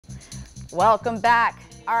Welcome back.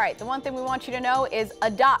 All right, the one thing we want you to know is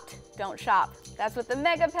adopt, don't shop. That's what the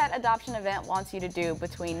Mega Pet Adoption event wants you to do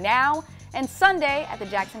between now and Sunday at the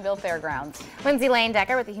Jacksonville Fairgrounds. Lindsay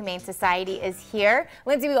Lane-Decker with the Humane Society is here.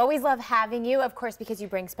 Lindsay, we always love having you, of course, because you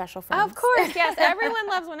bring special friends. Of course, yes. Everyone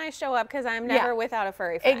loves when I show up because I'm never without a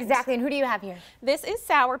furry friend. Exactly. And who do you have here? This is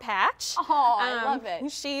Sour Patch. Oh, I love it.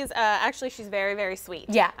 She's actually very, very sweet.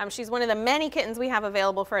 Yeah. She's one of the many kittens we have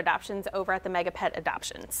available for adoptions over at the Mega Pet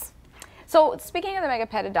Adoptions. So speaking of the Mega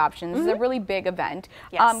Pet Adoptions, this is a really big event.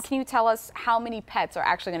 Yes. Can you tell us how many pets are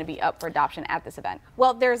actually going to be up for adoption at this event?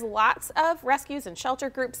 Well, there's lots of rescues and shelter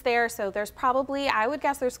groups there, so there's probably, I would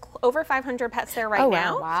guess there's over 500 pets there right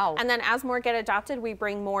now. Wow. And then as more get adopted, we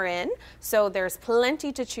bring more in. So there's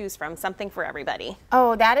plenty to choose from, something for everybody.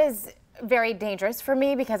 Oh, that is very dangerous for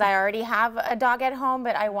me because I already have a dog at home,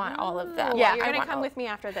 but I want all of them. Yeah, you're going to come with me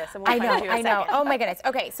after this and we'll find you a I know. second. Oh my goodness.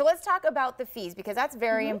 Okay, so let's talk about the fees because that's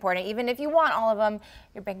very important. Even if you want all of them,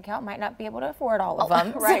 your bank account might not be able to afford all of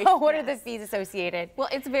them. Right. So what are the fees associated? Well,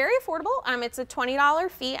 it's very affordable. It's a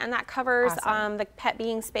 $20 fee, and that covers the pet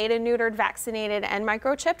being spayed and neutered, vaccinated, and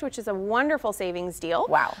microchipped, which is a wonderful savings deal.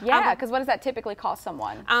 Wow. Yeah, because what does that typically cost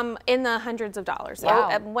someone? In the hundreds of dollars.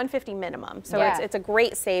 Wow. At $150 minimum. So Yeah. it's a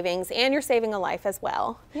great savings, and you're saving a life as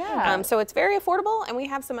well. Yeah. So it's very affordable, and we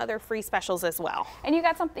have some other free specials as well. And you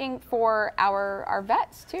got something for our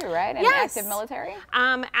vets too, right? And Yes. active military?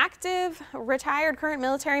 Active, retired, current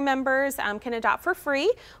military members can adopt for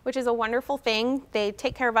free, which is a wonderful thing. They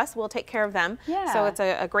take care of us, we'll take care of them. Yeah. So it's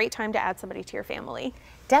a great time to add somebody to your family.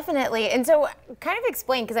 Definitely. And so kind of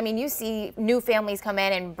explain, because I mean, you see new families come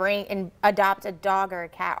in and bring and adopt a dog or a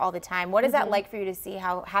cat all the time. What is that like for you to see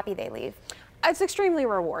how happy they leave? It's extremely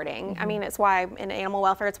rewarding. I mean, it's why in animal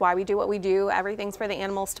welfare, it's why we do what we do. Everything's for the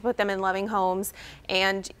animals, to put them in loving homes.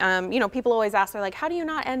 And, you know, people always ask, they're like, how do you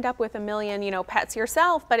not end up with 1 million, you know, pets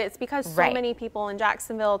yourself? But it's because so many people in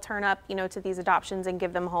Jacksonville turn up, you know, to these adoptions and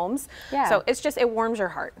give them homes. Yeah. So it's just, it warms your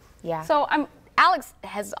heart. Yeah. So Alex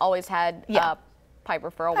has always had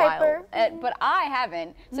Piper for a while, but I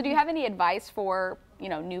haven't. So do you have any advice for, you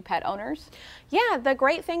know, new pet owners? Yeah, the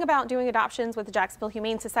great thing about doing adoptions with the Jacksonville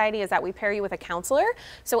Humane Society is that we pair you with a counselor.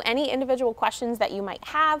 So any individual questions that you might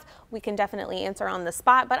have, we can definitely answer on the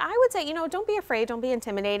spot. But I would say, you know, don't be afraid, don't be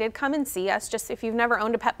intimidated. Come and see us. Just if you've never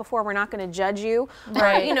owned a pet before, we're not going to judge you,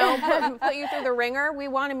 or, you know, put you through the ringer. We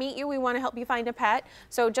want to meet you. We want to help you find a pet.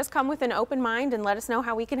 So just come with an open mind and let us know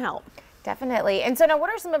how we can help. Definitely. And so now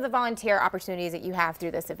what are some of the volunteer opportunities that you have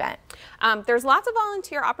through this event? There's lots of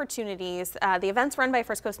volunteer opportunities. The event's run by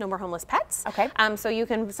First Coast No More Homeless Pets. Okay. So you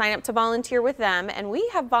can sign up to volunteer with them. And we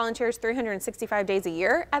have volunteers 365 days a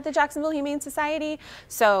year at the Jacksonville Humane Society.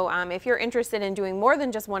 So if you're interested in doing more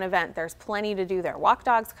than just one event, there's plenty to do there. Walk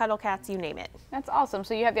dogs, cuddle cats, you name it. That's awesome.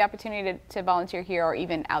 So you have the opportunity to volunteer here or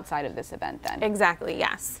even outside of this event then? Exactly,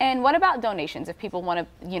 yes. And what about donations if people want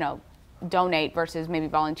to, you know, donate versus maybe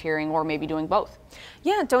volunteering or maybe doing both?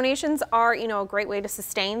 Yeah, donations are, you know, a great way to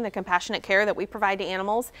sustain the compassionate care that we provide to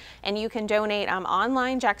animals. And you can donate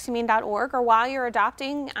online, jackshumane.org, or while you're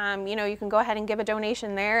adopting, you know, you can go ahead and give a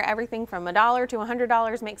donation there. Everything from $1 to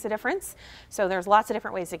 $100 makes a difference. So there's lots of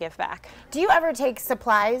different ways to give back. Do you ever take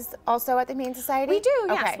supplies also at the Humane Society? We do,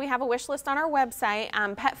 yes. Okay. We have a wish list on our website.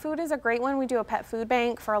 Pet food is a great one. We do a pet food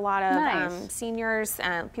bank for a lot of seniors,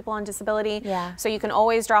 people on disability. Yeah. So you can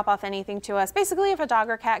always drop off anything to us. Basically, if a dog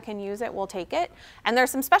or cat can use it, we'll take it. And there's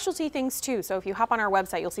some specialty things too. So if you hop on our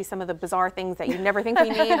website, you'll see some of the bizarre things that you never think we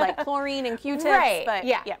need, like chlorine and Q-tips. Right. But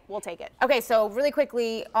yeah, we'll take it. Okay, so really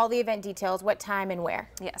quickly, all the event details, what time and where?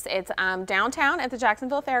 Yes, it's downtown at the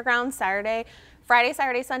Jacksonville Fairgrounds, Friday,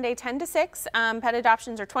 Saturday, Sunday, 10 to 6. Pet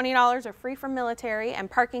adoptions are $20, are free from military,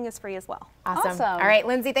 and parking is free as well. Awesome. All right,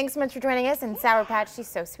 Lindsay, thanks so much for joining us. And Sour Patch, she's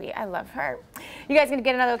so sweet. I love her. You guys are going to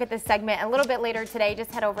get another look at this segment a little bit later today.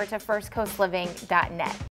 Just head over to firstcoastliving.net.